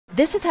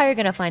This is how you're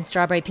gonna find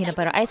strawberry peanut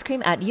butter ice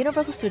cream at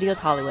Universal Studios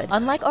Hollywood.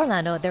 Unlike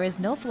Orlando, there is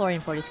no Florean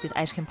Fortescue's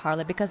ice cream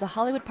parlor because the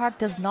Hollywood Park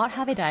does not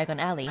have a Diagon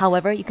Alley.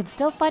 However, you can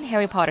still find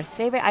Harry Potter's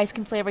favorite ice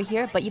cream flavor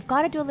here, but you've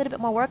got to do a little bit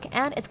more work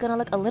and it's gonna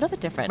look a little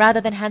bit different.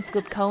 Rather than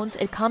hand-scooped cones,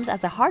 it comes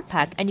as a hard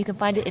pack and you can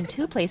find it in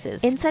 2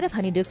 places. Inside of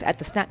Honeydukes at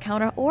the snack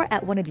counter or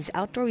at one of these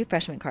outdoor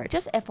refreshment carts.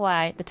 Just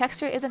FYI, the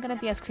texture isn't gonna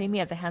be as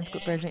creamy as a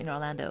hand-scooped version in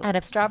Orlando. And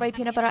if strawberry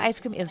peanut butter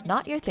ice cream is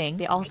not your thing,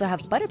 they also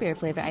have Butterbeer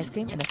flavored ice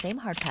cream in the same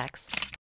hard packs.